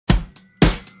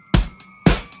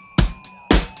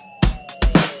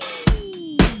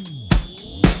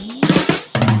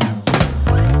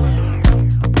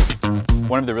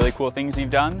One of the really cool things we've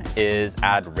done is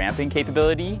add ramping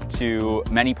capability to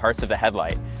many parts of the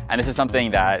headlight. And this is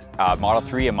something that Model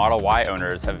 3 and Model Y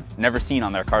owners have never seen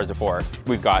on their cars before.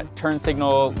 We've got turn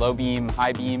signal, low beam,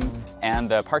 high beam, and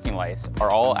the parking lights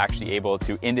are all actually able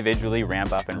to individually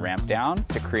ramp up and ramp down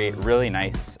to create really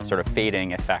nice sort of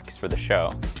fading effects for the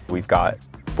show. We've got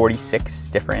 46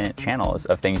 different channels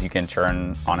of things you can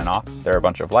turn on and off. There are a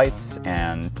bunch of lights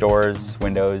and doors,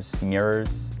 windows,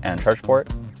 mirrors, and charge port,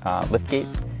 liftgate.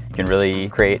 You can really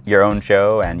create your own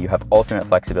show, and you have ultimate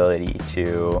flexibility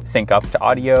to sync up to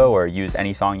audio or use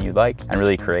any song you like and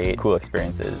really create cool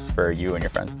experiences for you and your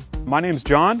friends. My name's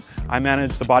John. I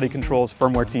manage the body controls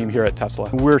firmware team here at Tesla.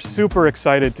 We're super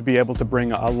excited to be able to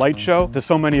bring a light show to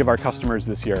so many of our customers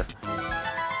this year.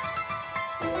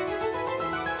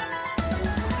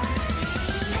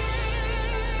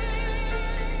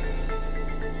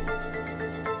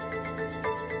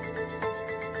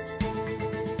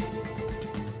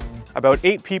 About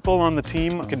 8 people on the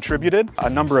team contributed. A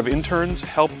number of interns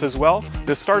helped as well.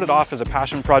 This started off as a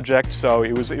passion project, so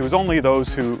it was only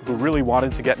those who really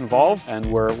wanted to get involved and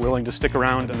were willing to stick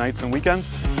around on nights and weekends.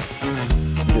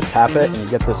 You just tap it and you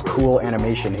get this cool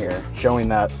animation here showing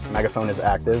that Megaphone is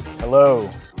active. Hello.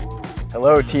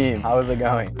 Hello team, how is it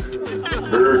going?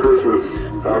 Merry Christmas,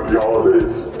 Happy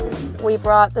Holidays. We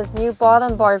brought this new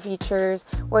bottom bar features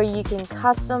where you can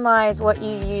customize what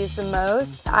you use the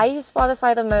most. I use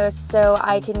Spotify the most, so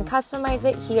I can customize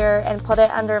it here and put it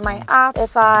under my app.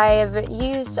 If I've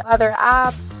used other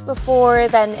apps before,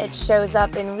 then it shows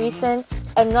up in recents.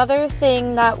 Another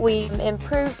thing that we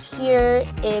improved here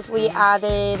is we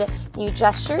added new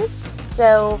gestures.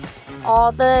 So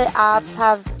all the apps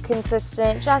have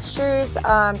consistent gestures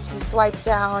to swipe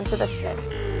down to dismiss.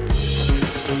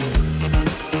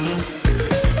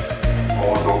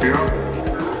 Polytopia.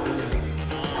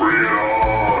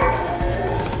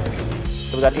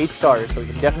 So we got 8 stars, so we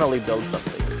can definitely build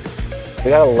something. We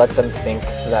gotta let them think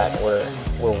that we're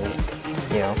weak,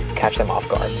 you know, catch them off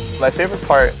guard. My favorite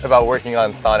part about working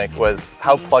on Sonic was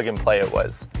how plug and play it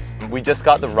was. We just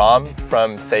got the ROM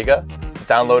from Sega,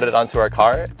 downloaded it onto our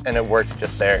car, and it worked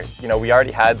just there. You know, we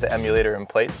already had the emulator in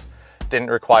place. Didn't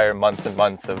require months and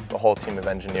months of a whole team of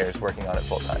engineers working on it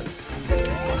full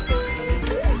time.